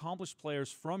most accomplished players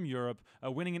from Europe,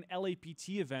 winning an LAPT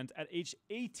event at age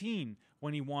 18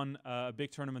 when he won a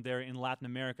big tournament there in Latin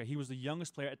America. He was the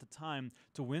youngest player at the time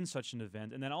to win such an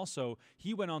event. And then also,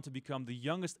 he went on to become the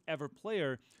youngest ever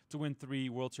player to win 3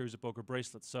 World Series of Poker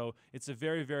bracelets. So it's a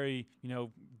very, very,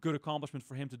 good accomplishment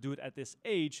for him to do it at this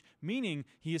age, meaning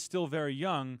he is still very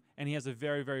young and he has a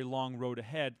very, very long road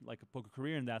ahead, like a poker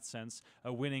career in that sense,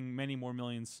 winning many more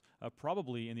millions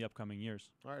probably in the upcoming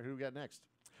years. All right, who we got next?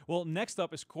 Well, next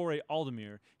up is Corey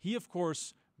Aldemir. He, of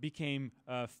course, became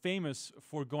famous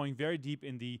for going very deep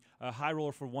in the high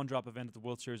roller for one drop event at the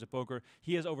World Series of Poker.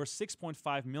 He has over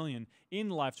 $6.5 million in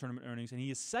live tournament earnings, and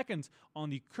he is second on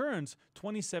the current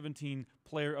 2017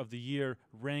 Player of the Year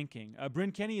ranking.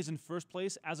 Bryn Kenny is in first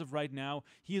place as of right now.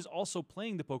 He is also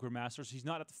playing the Poker Masters. He's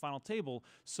not at the final table.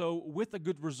 So with a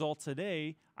good result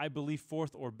today, I believe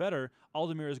fourth or better,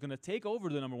 Aldemir is going to take over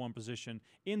the #1 position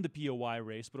in the POI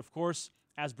race. But of course,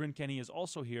 as Bryn Kenny is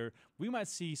also here, we might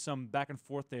see some back and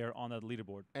forth there on that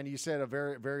leaderboard. And you said a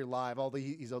very, very live, although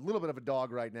he's a little bit of a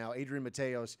dog right now. Adrian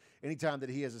Mateos, anytime that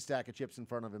he has a stack of chips in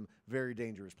front of him, very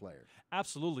dangerous player.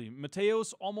 Absolutely.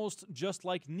 Mateos, almost just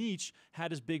like Nietzsche,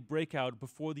 had his big breakout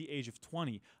before the age of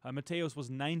 20. Mateos was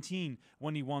 19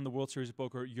 when he won the World Series of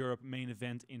Poker Europe main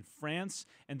event in France,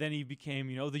 and then he became,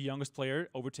 the youngest player,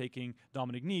 overtaking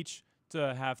Dominic Nietzsche,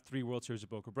 to have 3 World Series of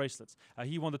Poker bracelets.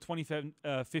 He won the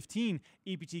 2015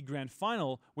 EPT Grand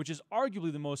Final, which is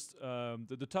arguably the most,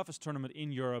 the toughest tournament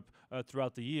in Europe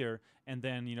throughout the year. And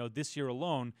then, this year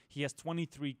alone, he has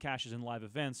 23 cashes in live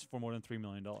events for more than $3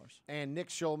 million. And Nick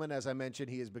Schulman, as I mentioned,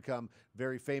 he has become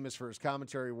very famous for his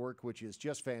commentary work, which is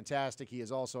just fantastic. He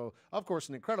is also, of course,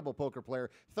 an incredible poker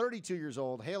player, 32 years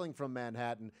old, hailing from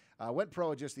Manhattan, went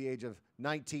pro at just the age of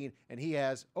 19, and he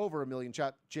has over $1 million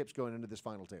chips going into this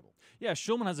final table. Yeah,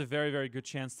 Schulman has a very, very good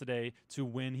chance today to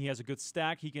win. He has a good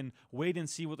stack. He can wait and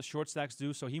see what the short stacks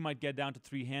do, so he might get down to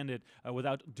 3-handed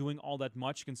without doing all that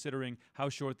much, considering how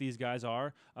short these guys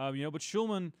are. But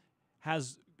Schulman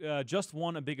has just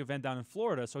won a big event down in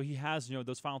Florida, so he has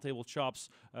those final table chops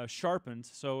sharpened.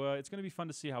 So it's going to be fun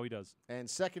to see how he does. And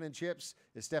second in chips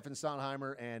is Stefan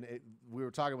Sondheimer, and we were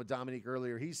talking with Dominique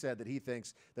earlier. He said that he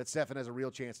thinks that Stefan has a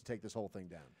real chance to take this whole thing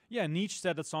down. Yeah, Nietzsche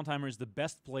said that Sondheimer is the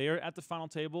best player at the final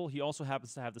table. He also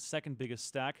happens to have the second biggest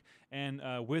stack, and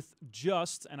with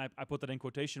just, and I put that in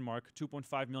quotation mark,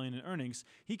 $2.5 million in earnings,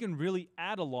 he can really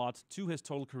add a lot to his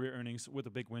total career earnings with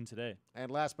a big win today. And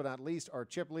last but not least, our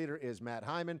chip leader is Matt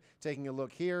Hyman. Taking a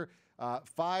look here,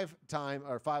 5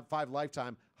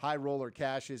 lifetime high roller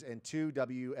cashes and 2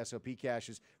 WSOP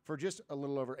cashes for just a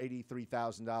little over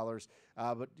 $83,000.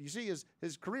 But you see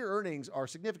his career earnings are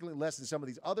significantly less than some of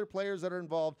these other players that are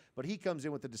involved, but he comes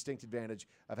in with the distinct advantage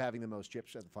of having the most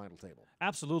chips at the final table.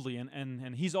 Absolutely,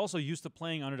 and he's also used to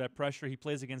playing under that pressure. He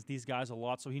plays against these guys a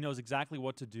lot, so he knows exactly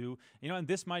what to do. And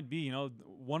this might be,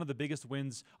 one of the biggest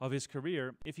wins of his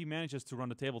career if he manages to run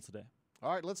the table today.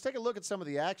 All right, let's take a look at some of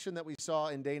the action that we saw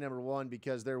in day #1,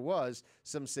 because there was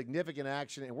some significant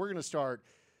action, and we're going to start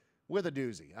with a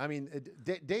doozy. I mean,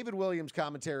 David Williams'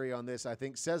 commentary on this, I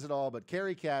think, says it all, but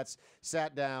Kerry Katz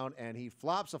sat down, and he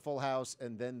flops a full house,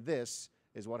 and then this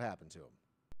is what happened to him.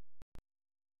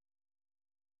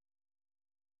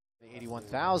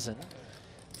 81,000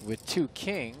 with 2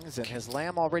 kings, and his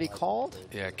lamb already called?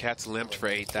 Yeah, Katz limped for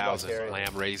 8,000.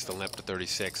 Lamb raised the limp to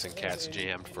 36, and Katz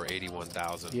jammed for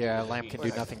 81,000. Yeah, lamb can do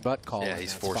nothing but call. Yeah,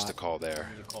 he's forced to call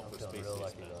there.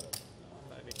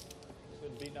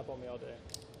 Been beating up on me all day.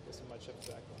 Get some of my chips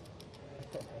back.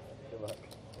 Good luck.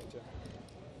 Thank you.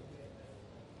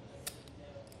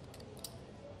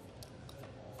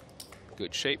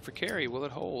 Good shape for Kerry. Will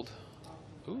it hold?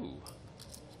 Ooh.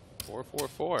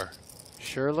 4-4-4.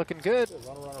 Sure looking good.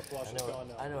 Runner flush is going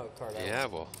now. I know a card. Yeah,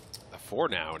 well, a 4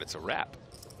 now, and it's a wrap.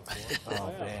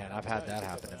 Oh man, I've had that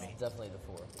happen to me. Definitely the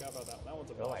 4. How about that? That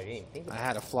one's a Oh, I didn't think I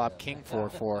had a flop king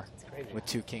 4-4 with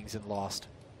 2 kings and lost.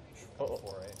 Oh,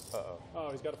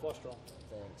 he's got a flush draw.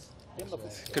 Thanks. Give him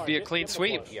the Could be a clean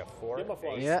sweep. Yeah, 4. Give him a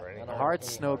flush. Yeah,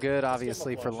 hearts no good,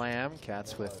 obviously, for Lamb.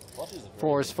 Cats with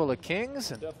 4s full of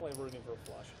kings and Definitely rooting for a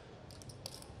flush.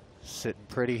 sitting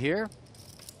pretty here.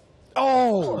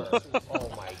 Oh! Oh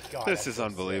my God. This is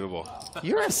unbelievable.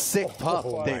 You're a sick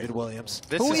pup, David Williams.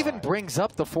 Who even brings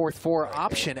up the 4th-4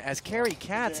 option as Kerry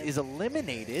Katz is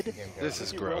eliminated This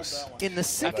is gross. in the I feel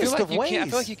sickest like of you ways?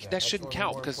 can't. I feel like that shouldn't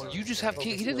count because you just have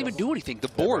king. He didn't even do anything. The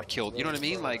board killed. You know what I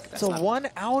mean? Like It's that's a not,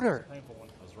 one-outer.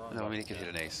 No, I mean he could hit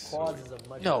an ace.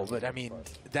 No, but I mean,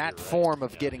 that form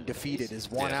of getting defeated is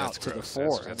one Yeah, out that's to the gross.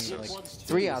 4. That's I mean, so- like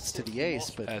 3 outs to the ace,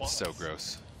 but That's so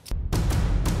gross.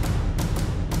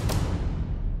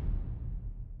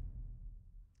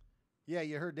 Yeah,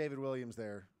 you heard David Williams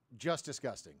there. Just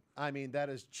disgusting. I mean, that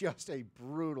is just a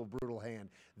brutal, brutal hand.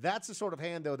 That's the sort of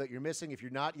hand, though, that you're missing if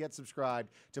you're not yet subscribed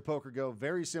to PokerGo.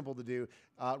 Very simple to do.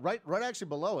 Right actually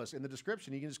below us in the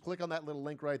description, you can just click on that little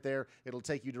link right there. It'll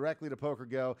take you directly to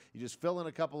PokerGo. You just fill in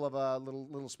a couple of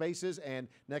little spaces, and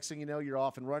next thing you know, you're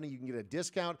off and running. You can get a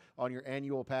discount on your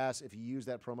annual pass if you use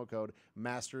that promo code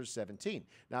MASTERS17.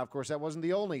 Now, of course, that wasn't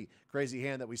the only crazy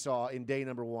hand that we saw in day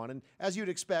number 1. And as you'd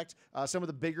expect, some of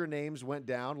the bigger names went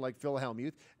down, like Phil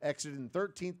Hellmuth, exited in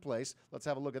 13th place. Let's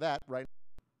have a look at that right now.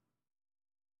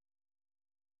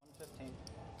 115.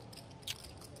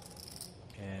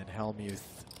 and Hellmuth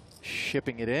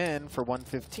shipping it in for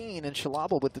 115, and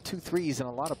Shalaba with the 2 3s and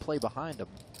a lot of play behind him.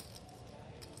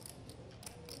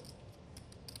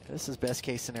 This is best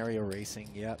case scenario racing.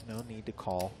 Yep, no need to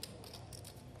call.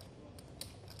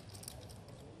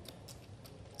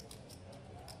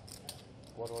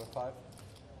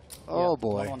 Oh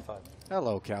boy. 115.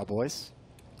 Hello, Cowboys.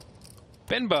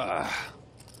 Benba.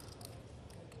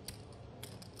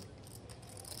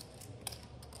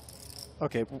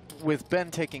 Okay, with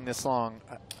Ben taking this long,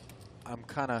 I'm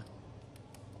kind of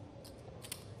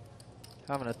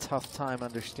having a tough time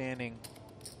understanding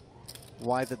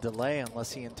why the delay,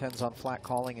 unless he intends on flat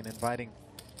calling and inviting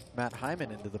Matt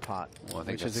Hyman into the pot, Well, I think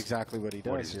which is that's exactly what he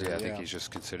does here. I think he's just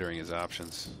considering his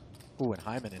options. Ooh, and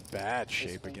Hyman in bad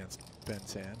shape against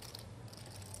Ben's hand.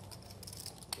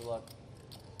 Good luck.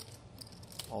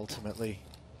 Ultimately,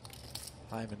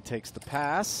 Hyman takes the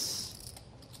pass.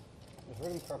 There's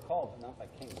room for a call, but not by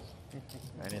kings.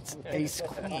 And it's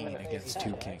ace-queen against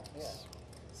 2 kings. Yeah.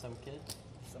 Some kid?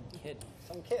 Some kid.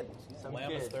 Some kid. Some Lamb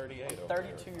kid. is 38 over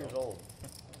 32 years old.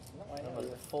 I'm a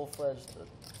full-fledged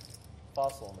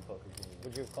fossil in the poker community.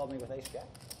 Would you have called me with ace jack?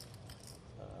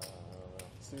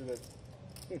 Suited.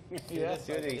 Yeah,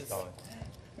 suited he's calling.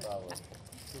 Probably.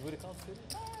 Would have called suited?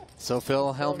 So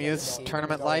Phil Hellmuth's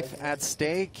tournament life at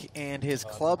stake, and his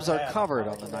clubs are covered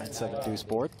on the 9-7 deuce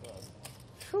board.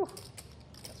 Whew.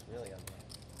 That's really ugly.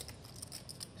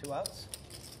 2 outs?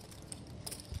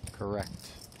 Correct.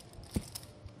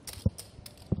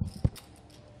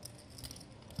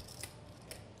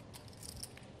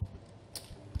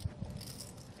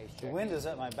 The wind is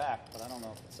at my back, but I don't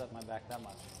know if it's at my back that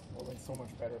much. Well, that's so much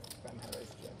better if Ben had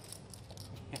ace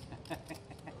jack.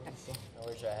 I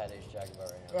wish I had ace jack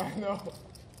about right now. I know.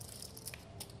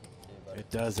 It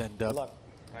does end Good up luck.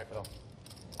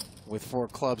 with 4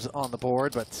 clubs on the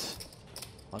board, but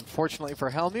unfortunately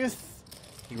for Hellmuth,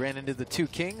 he ran into the 2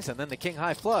 kings and then the king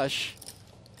high flush,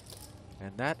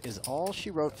 and that is all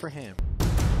she wrote for him.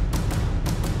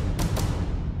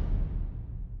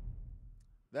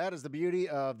 That is the beauty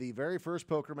of the very first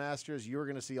Poker Masters. You're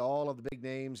going to see all of the big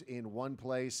names in one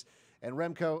place. And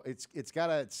Remco, it's got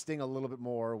to sting a little bit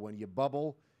more when you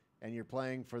bubble and you're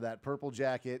playing for that purple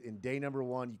jacket in day number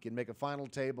 1. You can make a final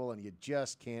table and you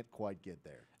just can't quite get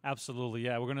there. Absolutely,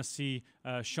 yeah. We're going to see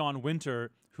Sean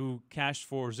Winter, who cashed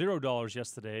for $0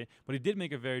 yesterday, but he did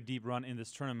make a very deep run in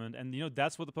this tournament. And, you know,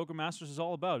 that's what the Poker Masters is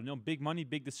all about. You know, big money,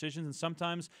 big decisions, and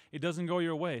sometimes it doesn't go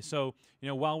your way. So, you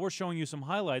know, while we're showing you some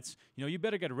highlights, you know, you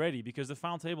better get ready because the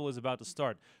final table is about to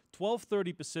start.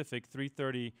 12:30 Pacific,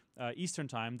 3:30 Eastern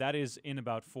time. That is in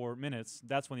about 4 minutes.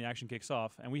 That's when the action kicks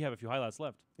off, and we have a few highlights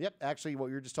left. Yep, actually what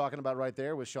you were just talking about right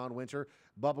there was Sean Winter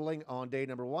bubbling on day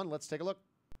number 1. Let's take a look.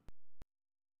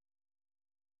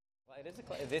 It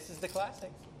is this is the classic.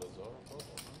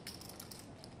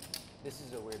 This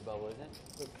is a weird bubble, isn't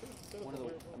it? One of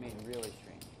the, I mean, really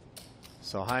strange.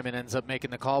 So Hyman ends up making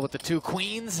the call with the 2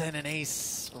 queens and an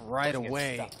ace right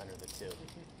away. Stuck under the 2.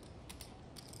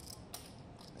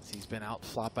 As he's been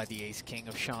outflopped by the ace-king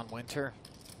of Sean Winter.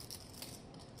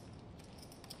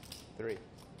 3.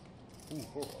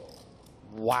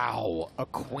 Wow, a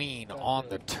queen on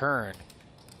the turn.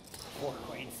 4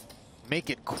 queens. Make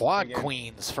it quad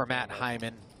queens for Matt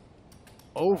Hyman.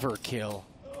 Overkill.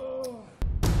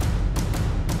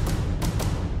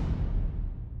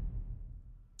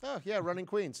 Oh, yeah, running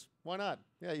queens. Why not?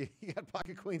 Yeah, you got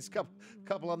pocket queens,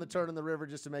 couple on the turn in the river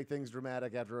just to make things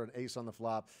dramatic after an ace on the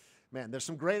flop. Man, there's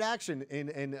some great action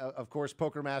in of course,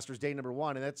 Poker Masters day number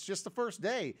 1, and that's just the first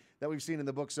day that we've seen in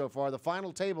the book so far. The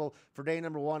final table for day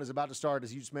number 1 is about to start,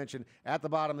 as you just mentioned, at the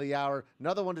bottom of the hour.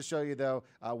 Another one to show you, though.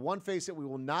 One face that we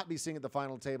will not be seeing at the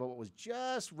final table, what was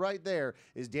just right there,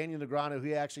 is Daniel Negreanu,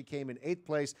 who actually came in 8th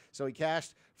place, so he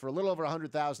cashed for a little over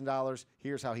 $100,000.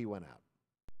 Here's how he went out.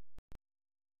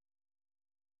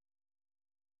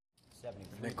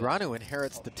 Negreanu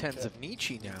inherits the 10s of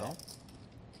Nietzsche now.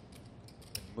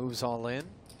 Moves all in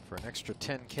for an extra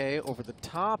 10K over the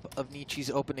top of Nietzsche's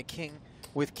open to king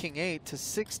with king 8 to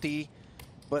 60.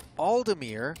 But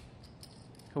Aldemir,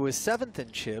 who is 7th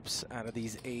in chips out of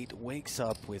these 8, wakes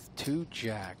up with 2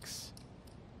 jacks.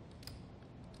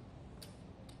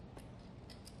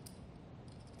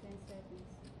 10 seconds.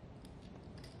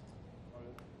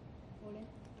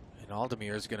 And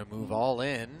Aldemir is going to move all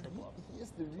in.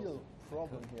 Here's the real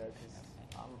problem here.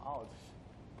 I'm out.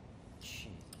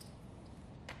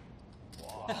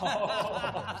 Do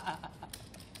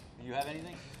you have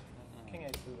anything? King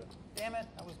 8 suited. Damn it,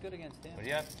 I was good against him. What do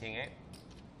you have? King 8?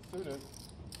 Suited.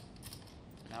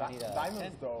 Now I need a Diamonds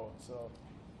 10. though, so.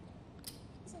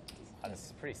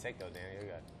 That's pretty sick though, Daniel. You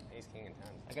got ace, king, and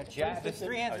 10s. I got jack. There's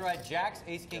 3 hands right: jacks,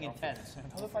 ace, king, and 10s.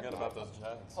 How the fuck Forget about those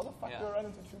jacks. How the fuck do I run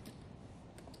into 2 people?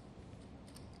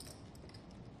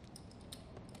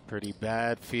 Pretty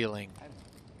bad feeling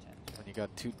when you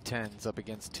got 2 10s up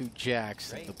against 2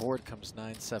 jacks. And the board comes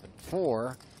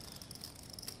 9-7-4.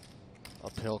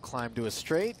 Uphill climb to a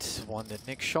straight, one that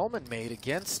Nick Schulman made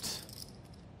against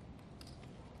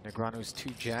Negreanu's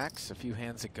 2 jacks a few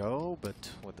hands ago,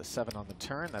 but with the 7 on the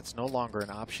turn, that's no longer an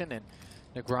option. And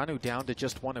Negreanu down to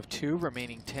just 1 of 2,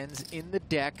 remaining 10s in the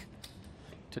deck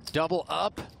to double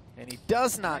up, and he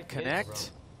does not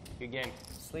connect. Good game.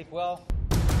 Sleep well.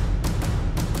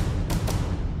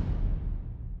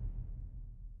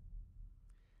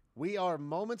 We are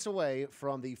moments away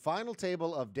from the final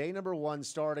table of day number 1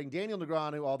 starting. Daniel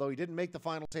Negreanu, although he didn't make the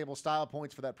final table, style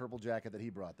points for that purple jacket that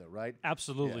he brought, though, right?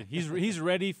 Absolutely. Yeah. He's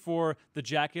ready for the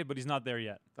jacket, but he's not there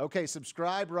yet. Okay,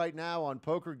 subscribe right now on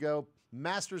PokerGo.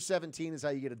 Master 17 is how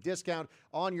you get a discount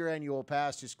on your annual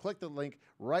pass. Just click the link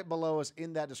right below us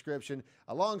in that description.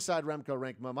 Alongside Remco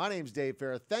Renkma, my name's Dave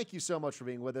Farah. Thank you so much for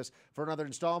being with us for another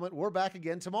installment. We're back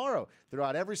again tomorrow.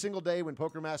 Throughout every single day when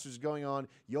Poker Masters is going on,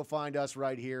 you'll find us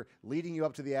right here, leading you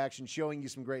up to the action, showing you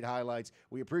some great highlights.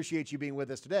 We appreciate you being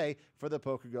with us today for the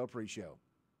PokerGo pre-show.